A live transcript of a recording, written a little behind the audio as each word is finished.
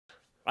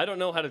I don't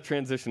know how to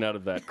transition out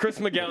of that. Chris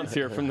McGown's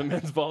here from the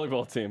men's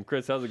volleyball team.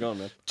 Chris, how's it going,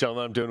 man?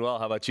 Gentlemen, I'm doing well.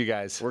 How about you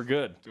guys? We're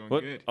good. Doing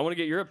good. I want to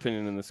get your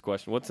opinion on this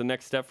question. What's the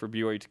next step for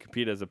BYU to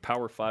compete as a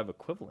Power 5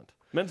 equivalent?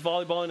 Men's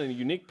volleyball in a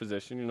unique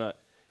position.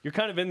 You're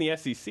kind of in the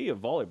SEC of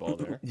volleyball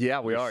there. Yeah,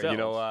 we are. yourselves. You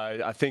know,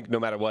 I think no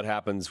matter what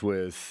happens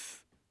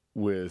with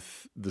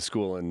the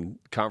school and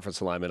conference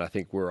alignment, I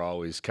think we're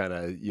always kind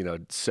of,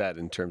 set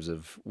in terms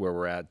of where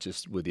we're at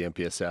just with the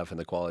MPSF and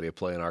the quality of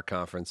play in our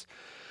conference.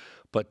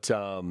 But,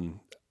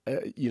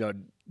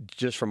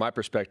 just from my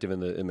perspective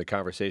in the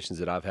conversations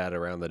that I've had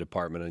around the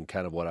department and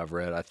kind of what I've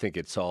read, I think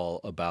it's all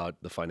about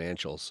the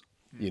financials,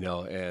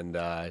 and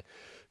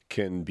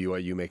can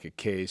BYU make a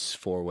case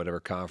for whatever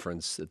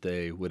conference that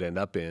they would end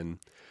up in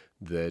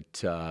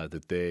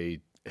that they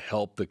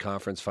help the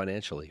conference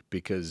financially,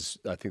 because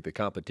I think the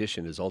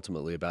competition is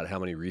ultimately about how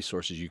many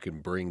resources you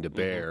can bring to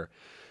bear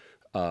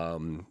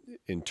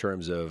in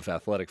terms of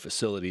athletic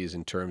facilities,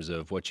 in terms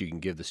of what you can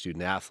give the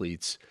student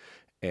athletes,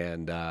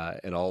 and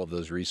all of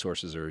those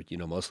resources are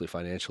mostly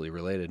financially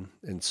related.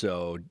 And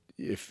so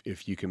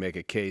if you can make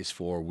a case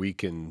for we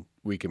can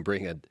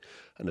bring an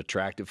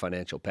attractive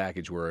financial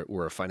package,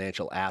 we're a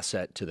financial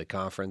asset to the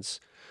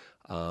conference.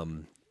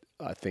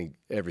 I think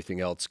everything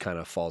else kind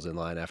of falls in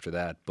line after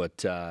that.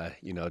 But,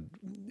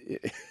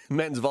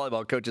 men's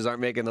volleyball coaches aren't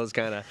making those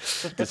kind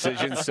of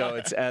decisions. So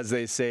it's, as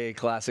they say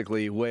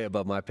classically, way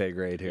above my pay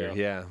grade here.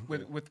 Yeah.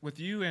 With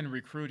you in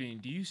recruiting,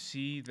 do you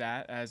see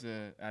that as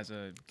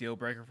a deal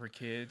breaker for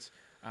kids?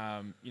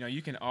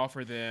 You can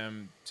offer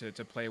them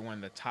to play one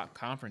of the top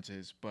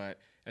conferences, but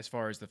as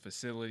far as the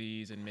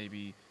facilities and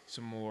maybe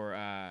some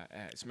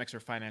extra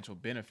financial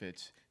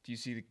benefits, do you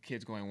see the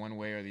kids going one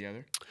way or the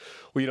other?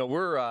 Well,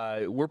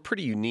 we're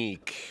pretty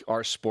unique.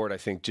 Our sport, I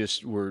think,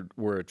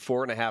 we're at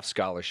 4.5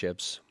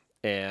 scholarships.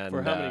 And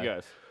For how many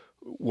guys?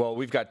 Well,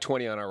 we've got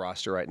 20 on our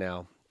roster right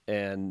now.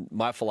 And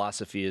my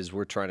philosophy is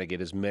we're trying to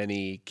get as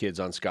many kids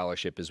on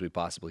scholarship as we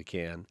possibly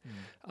can,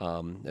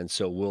 and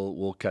so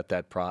we'll cut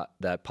that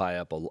pie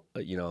up,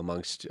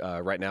 amongst.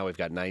 Right now, we've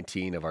got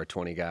 19 of our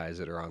 20 guys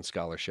that are on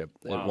scholarship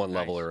at one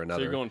level or another.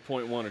 So you're going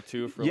 0.1 or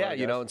 2 for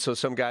and so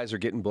some guys are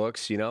getting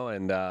books,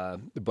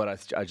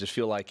 but I just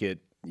feel like it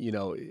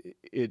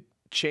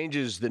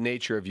changes the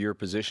nature of your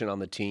position on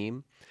the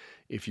team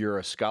if you're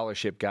a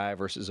scholarship guy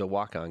versus a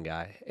walk-on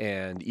guy.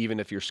 And even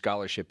if your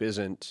scholarship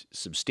isn't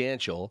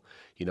substantial,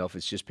 if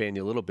it's just paying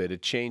you a little bit,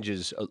 it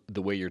changes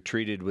the way you're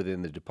treated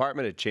within the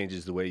department. It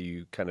changes the way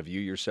you kind of view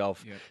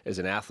yourself as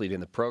an athlete in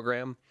the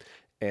program.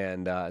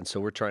 And so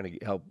we're trying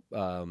to help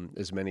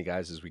as many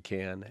guys as we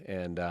can,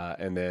 and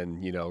then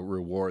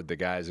reward the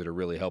guys that are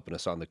really helping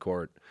us on the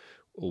court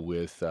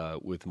with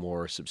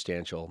more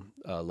substantial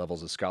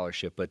levels of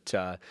scholarship. But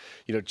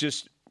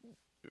just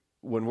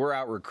when we're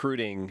out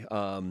recruiting,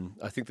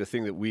 I think the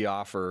thing that we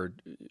offer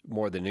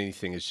more than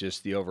anything is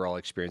just the overall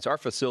experience. Our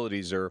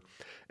facilities are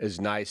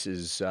as nice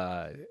as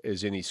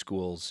any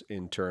schools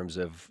in terms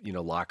of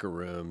locker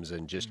rooms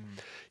and just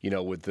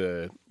with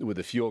the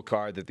fuel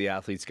card that the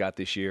athletes got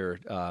this year,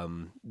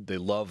 they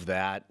love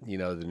that,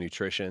 the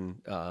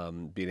nutrition,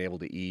 being able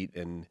to eat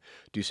and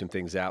do some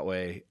things that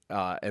way,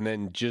 and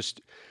then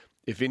just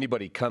if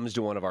anybody comes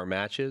to one of our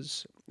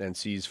matches and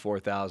sees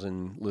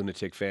 4,000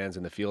 lunatic fans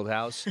in the field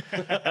house,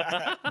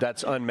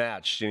 that's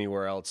unmatched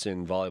anywhere else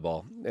in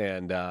volleyball.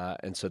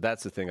 And so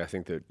that's the thing. I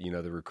think that,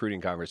 the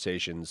recruiting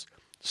conversations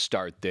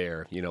start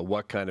there.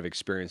 What kind of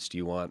experience do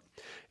you want?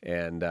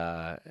 And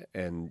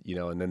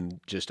then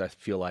just I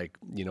feel like,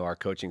 our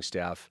coaching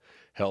staff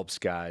helps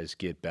guys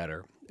get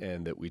better,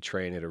 and that we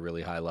train at a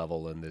really high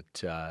level, and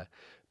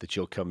that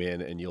you'll come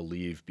in and you'll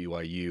leave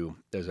BYU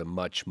as a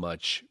much,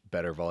 much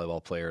better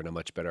volleyball player and a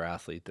much better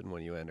athlete than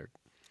when you entered.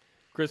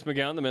 Chris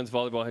McGown, the men's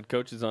volleyball head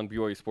coach, is on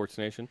BYU Sports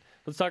Nation.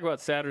 Let's talk about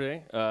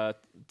Saturday.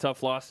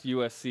 Tough loss to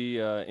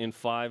USC in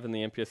 5 in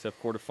the MPSF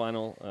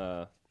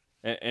quarterfinal,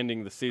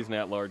 ending the season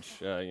at large.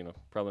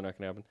 Probably not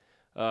going to happen.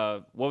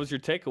 What was your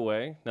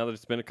takeaway now that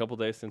it's been a couple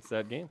days since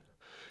that game?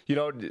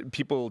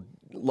 People,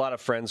 a lot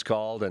of friends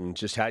called and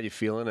just how you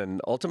feeling, and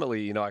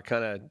ultimately, I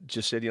kind of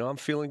just said, I'm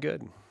feeling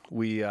good.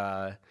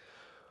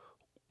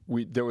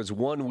 There was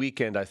one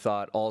weekend, I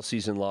thought, all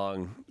season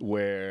long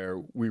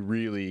where we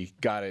really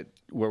got it,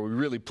 where we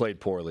really played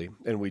poorly,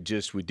 and we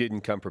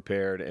didn't come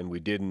prepared, and we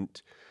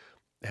didn't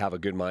have a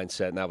good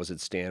mindset, and that was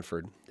at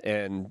Stanford.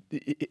 And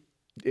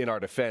in our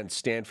defense,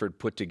 Stanford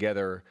put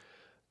together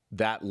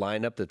that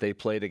lineup that they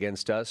played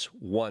against us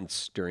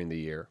once during the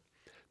year.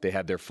 They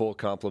had their full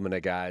complement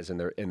of guys, and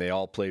they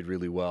all played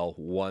really well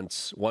one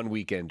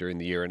weekend during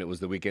the year, and it was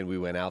the weekend we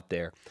went out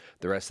there.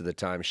 The rest of the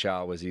time,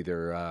 Shaw was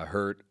either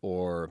hurt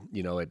or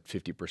at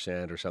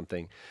 50% or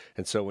something.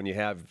 And so when you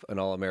have an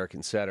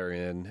All-American setter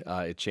in,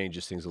 it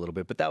changes things a little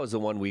bit. But that was the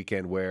one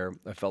weekend where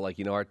I felt like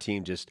our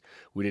team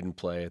we didn't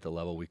play at the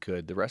level we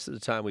could. The rest of the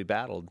time, we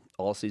battled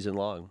all season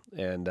long,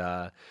 and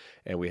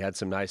we had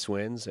some nice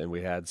wins, and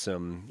we had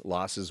some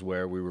losses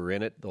where we were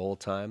in it the whole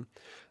time.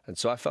 And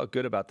so I felt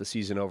good about the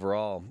season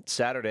overall.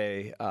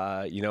 Saturday,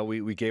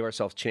 we gave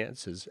ourselves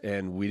chances,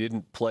 and we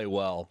didn't play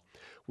well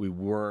we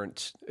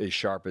weren't as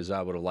sharp as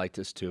I would have liked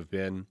us to have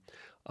been.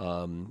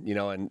 You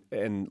know,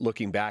 and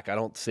looking back, I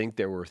don't think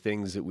there were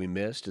things that we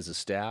missed as a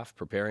staff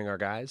preparing our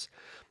guys.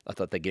 I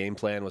thought the game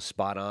plan was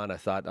spot on. I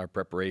thought our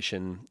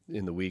preparation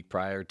in the week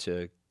prior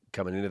to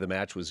coming into the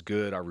match was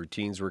good. Our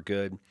routines were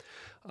good.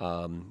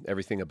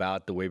 Everything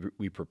about the way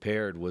we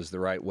prepared was the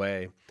right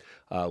way.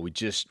 We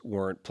just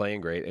weren't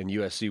playing great, and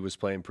USC was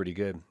playing pretty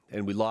good.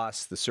 And we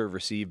lost the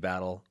serve-receive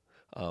battle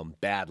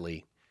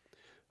badly.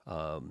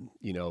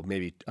 You know,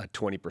 maybe a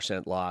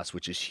 20% loss,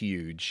 which is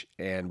huge,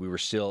 and we were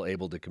still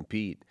able to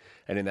compete.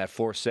 And in that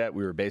fourth set,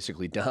 we were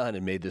basically done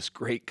and made this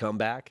great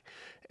comeback,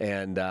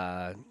 and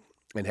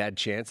had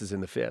chances in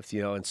the fifth,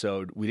 you know. And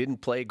so we didn't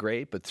play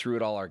great, but through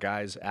it all, our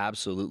guys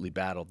absolutely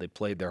battled. They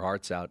played their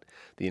hearts out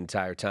the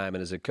entire time.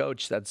 And as a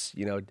coach, that's,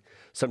 you know,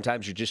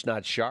 sometimes you're just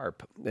not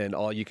sharp, and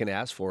all you can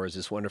ask for is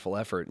this wonderful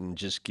effort and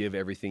just give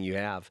everything you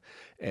have.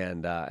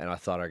 And I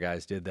thought our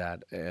guys did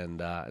that.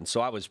 And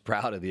so I was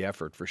proud of the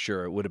effort for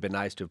sure. It would have been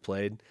nice to have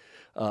played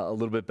a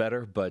little bit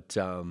better, but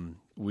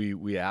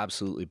we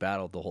absolutely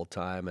battled the whole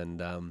time.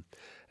 And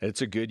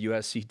it's a good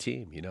USC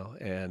team, you know,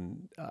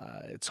 and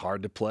it's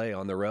hard to play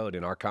on the road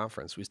in our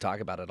conference. We talk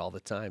about it all the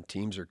time.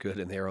 Teams are good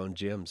in their own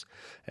gyms,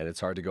 and it's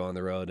hard to go on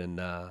the road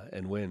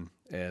and win.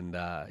 And,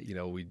 you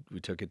know, we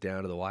took it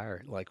down to the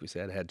wire. Like we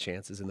said, had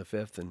chances in the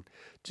fifth and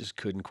just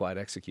couldn't quite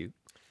execute.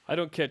 I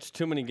don't catch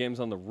too many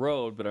games on the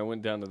road, but I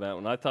went down to that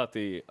one. I thought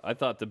the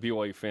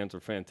BYU fans were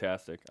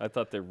fantastic. I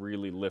thought they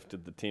really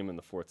lifted the team in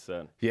the fourth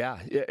set. Yeah,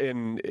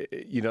 and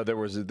you know there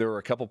were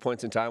a couple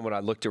points in time when I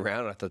looked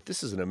around and I thought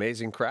this is an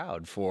amazing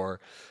crowd for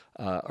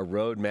a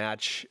road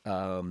match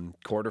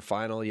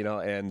quarterfinal. You know,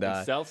 and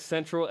South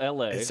Central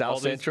LA, South all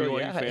Central,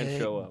 these BYU fans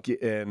show up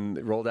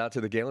and rolled out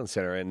to the Galen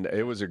Center, and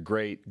it was a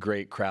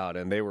great crowd.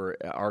 And they were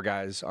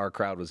our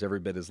crowd was every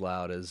bit as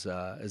loud as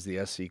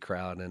the SC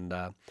crowd, and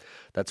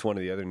that's one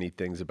of the other neat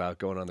things about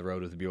going on the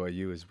road with the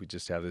BYU is we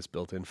just have this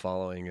built-in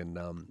following, and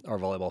our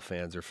volleyball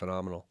fans are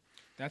phenomenal.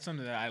 That's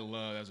something that I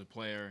love as a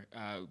player,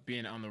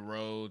 being on the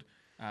road,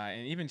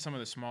 and even some of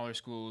the smaller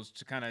schools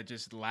to kind of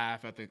just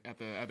laugh at the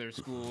other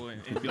school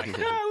and be like,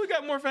 we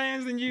got more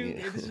fans than you.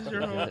 This is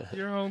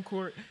your home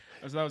court.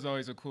 So that was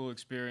always a cool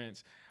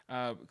experience.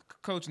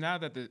 Coach, now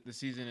that the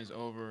season is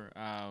over,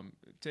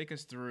 take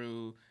us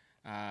through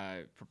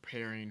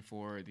preparing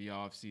for the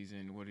off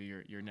season. What are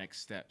your next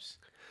steps?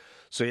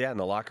 So, yeah, in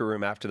the locker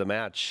room after the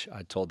match,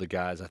 I told the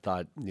guys, I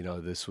thought, you know,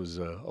 this was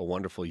a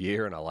wonderful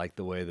year, and I liked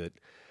the way that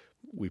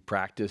we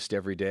practiced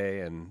every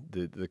day, and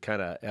the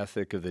kind of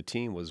ethic of the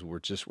team was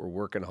we're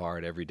working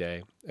hard every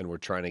day, and we're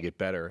trying to get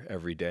better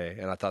every day.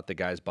 And I thought the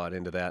guys bought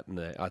into that, and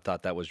I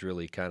thought that was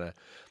really kind of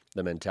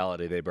the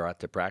mentality they brought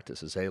to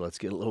practice is, hey, let's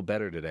get a little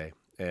better today.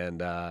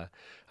 And I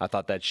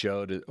thought that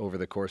showed over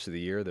the course of the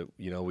year that,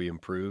 you know, we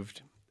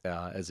improved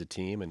as a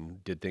team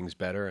and did things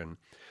better, and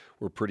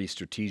we're pretty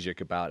strategic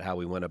about how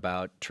we went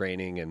about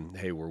training and,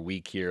 hey, we're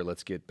weak here,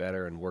 let's get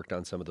better, and worked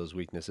on some of those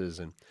weaknesses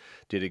and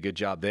did a good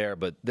job there.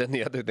 But then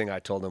the other thing I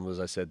told them was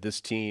I said,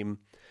 this team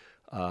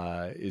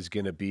is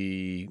going to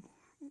be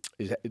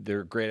 – there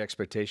are great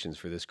expectations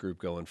for this group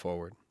going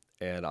forward.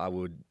 And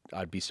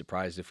I'd be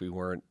surprised if we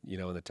weren't, you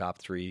know, in the top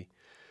three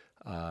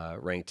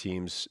ranked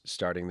teams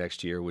starting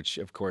next year, which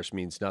of course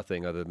means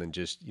nothing other than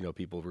just, you know,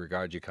 people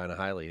regard you kind of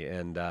highly.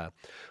 And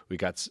we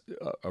got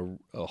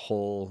a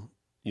whole –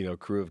 you know,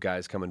 crew of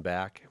guys coming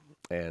back,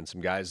 and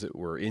some guys that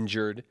were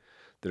injured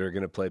that are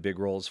going to play big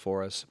roles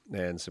for us,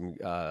 and some,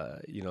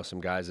 you know, some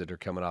guys that are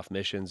coming off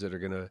missions that are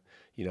going to,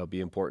 you know, be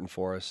important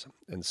for us.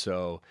 And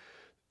so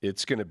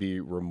it's going to be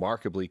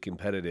remarkably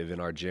competitive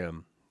in our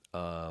gym,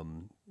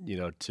 you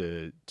know,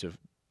 to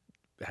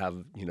have,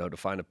 you know, to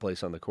find a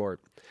place on the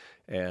court.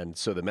 And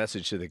so the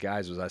message to the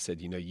guys was, I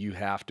said, you know, you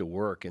have to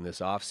work in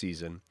this off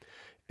season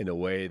in a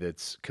way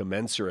that's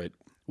commensurate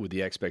with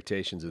the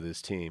expectations of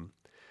this team.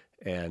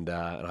 And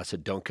I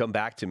said, don't come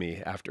back to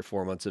me after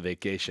 4 months of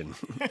vacation.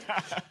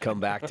 Come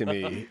back to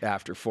me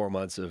after 4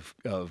 months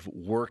of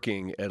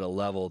working at a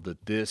level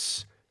that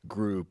this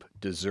group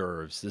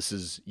deserves. This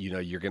is, you know,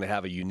 you're going to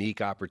have a unique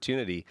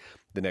opportunity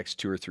the next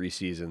 2 or 3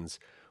 seasons.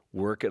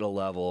 Work at a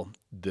level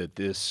that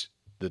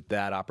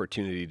that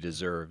opportunity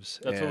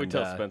deserves. That's what we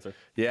tell Spencer.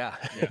 Yeah,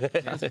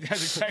 that's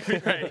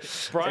exactly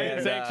right.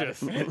 Brian's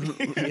anxious.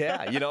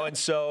 Yeah, you know, and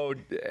so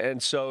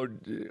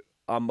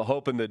I'm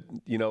hoping that,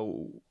 you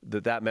know,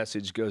 that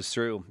message goes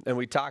through. And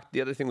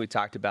the other thing we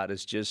talked about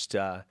is just,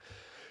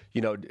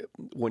 you know,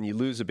 when you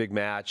lose a big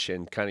match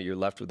and kind of you're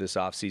left with this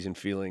off-season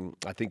feeling,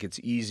 I think it's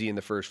easy in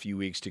the first few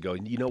weeks to go,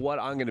 you know what,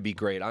 I'm going to be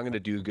great. I'm going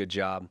to do a good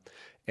job.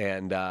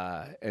 And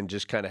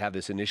just kind of have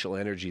this initial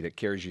energy that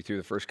carries you through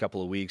the first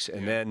couple of weeks.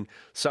 And then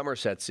summer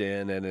sets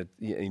in, and,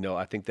 you know,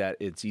 I think that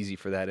it's easy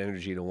for that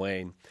energy to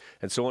wane.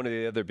 And so one of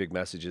the other big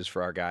messages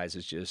for our guys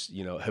is just,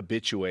 you know,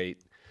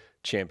 habituate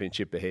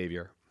championship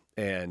behavior.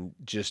 And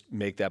just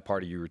make that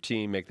part of your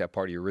routine, make that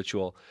part of your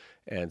ritual.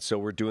 And so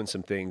we're doing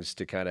some things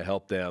to kind of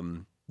help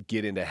them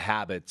get into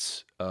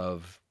habits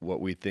of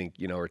what we think,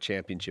 you know, are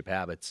championship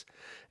habits.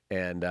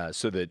 And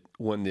so that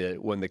when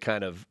the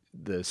kind of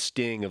the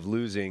sting of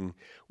losing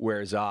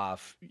wears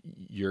off,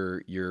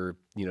 your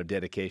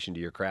dedication to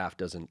your craft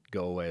doesn't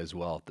go away as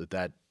well.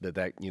 That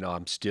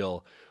I'm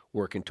still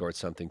working towards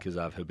something because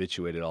I've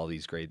habituated all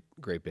these great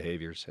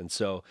behaviors. And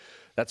so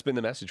that's been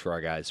the message for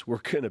our guys. We're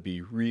going to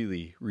be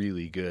really,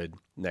 really good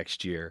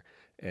next year.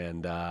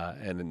 And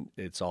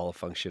it's all a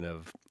function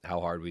of how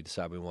hard we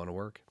decide we want to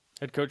work.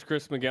 Head coach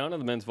Chris McGown of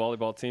the men's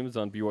volleyball team is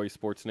on BYU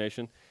Sports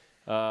Nation.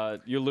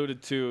 You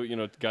alluded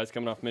to, guys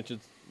coming off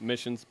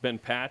missions. Ben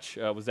Patch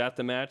was at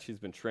the match. He's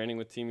been training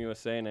with Team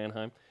USA in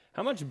Anaheim.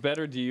 How much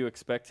better do you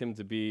expect him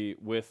to be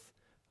with,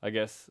 I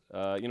guess,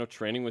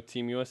 training with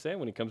Team USA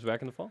when he comes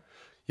back in the fall?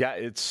 Yeah,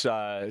 it's,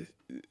 of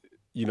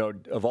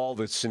all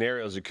the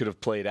scenarios that could have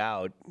played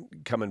out,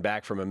 coming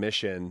back from a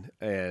mission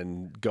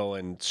and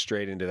going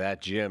straight into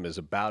that gym is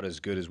about as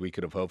good as we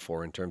could have hoped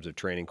for in terms of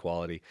training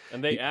quality.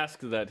 And they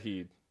asked that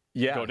he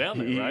go down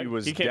there,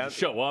 right? He can't just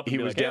show up. He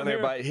was down there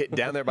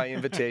by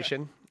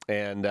invitation,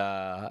 and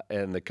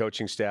the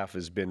coaching staff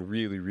has been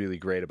really, really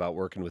great about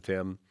working with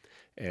him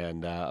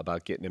and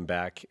about getting him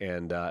back.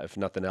 And if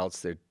nothing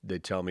else, they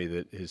tell me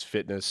that his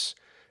fitness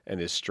and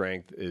his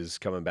strength is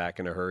coming back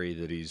in a hurry,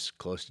 that he's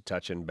close to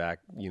touching back,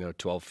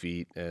 12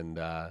 feet, and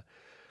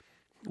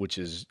which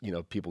is,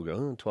 people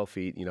go, 12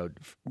 feet.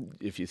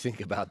 If you think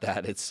about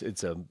that,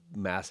 it's a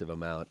massive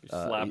amount.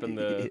 Slapping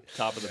the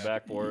top of the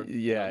backboard.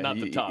 Yeah. Not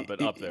the top,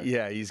 but up there.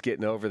 Yeah, he's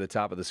getting over the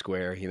top of the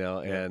square,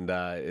 and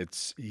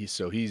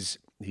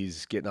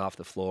he's getting off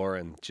the floor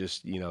and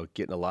just,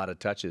 getting a lot of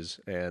touches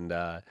and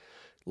a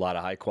lot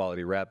of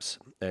high-quality reps,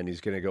 and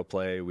he's going to go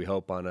play, we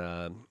hope, on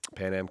a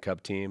Pan Am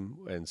Cup team,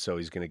 and so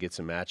he's going to get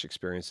some match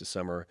experience this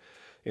summer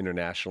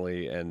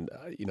internationally. And,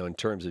 in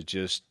terms of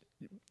just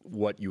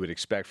what you would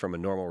expect from a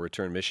normal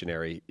return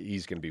missionary,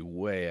 he's going to be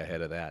way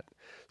ahead of that.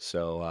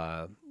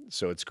 So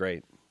it's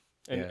great.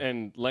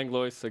 And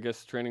Langlois, I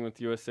guess, training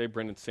with USA.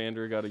 Brendan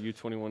Sander got a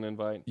U21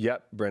 invite.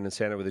 Yep, Brendan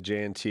Sander with a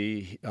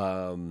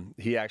JNT.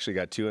 He actually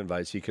got 2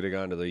 invites. He could have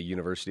gone to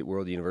the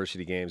World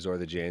University Games or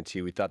the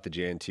JNT. We thought the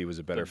JNT was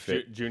a better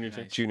fit. Junior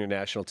team? Junior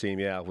national team,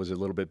 was a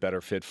little bit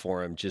better fit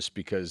for him just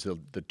because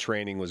the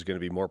training was going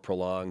to be more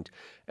prolonged.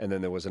 And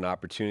then there was an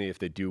opportunity, if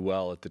they do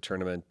well at the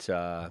tournament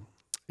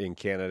in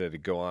Canada, to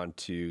go on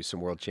to some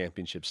World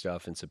Championship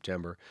stuff in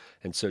September.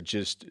 And so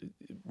just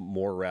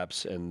more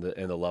reps, and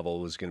the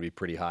level was going to be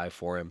pretty high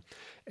for him.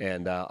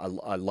 And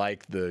I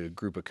like the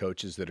group of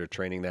coaches that are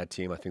training that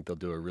team. I think they'll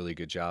do a really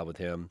good job with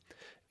him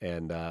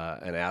and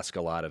ask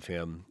a lot of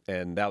him.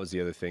 And that was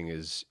the other thing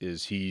is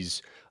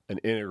he's an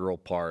integral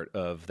part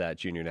of that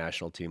junior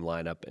national team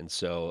lineup, and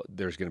so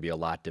there's going to be a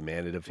lot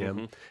demanded of him.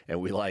 Mm-hmm. And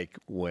we like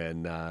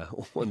when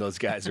those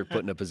guys are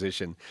put in a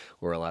position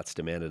where a lot's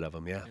demanded of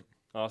them. Yeah.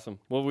 Awesome.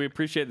 Well, we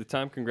appreciate the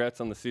time.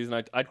 Congrats on the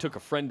season. I took a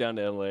friend down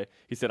to L.A.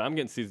 He said, I'm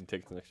getting season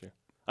tickets next year.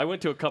 I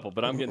went to a couple,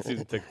 but I'm getting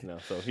season tickets now,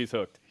 so he's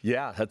hooked.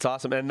 Yeah, that's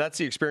awesome. And that's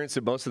the experience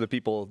that most of the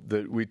people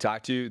that we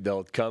talk to,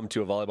 they'll come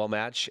to a volleyball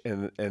match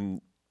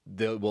and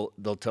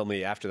they'll tell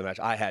me after the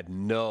match, I had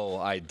no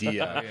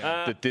idea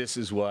that this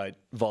is what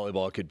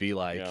volleyball could be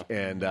like. Yeah.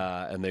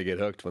 And they get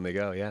hooked when they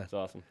go. Yeah. That's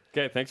awesome.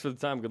 Okay, thanks for the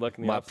time. Good luck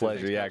in the My offseason.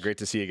 pleasure. Yeah, great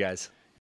to see you guys.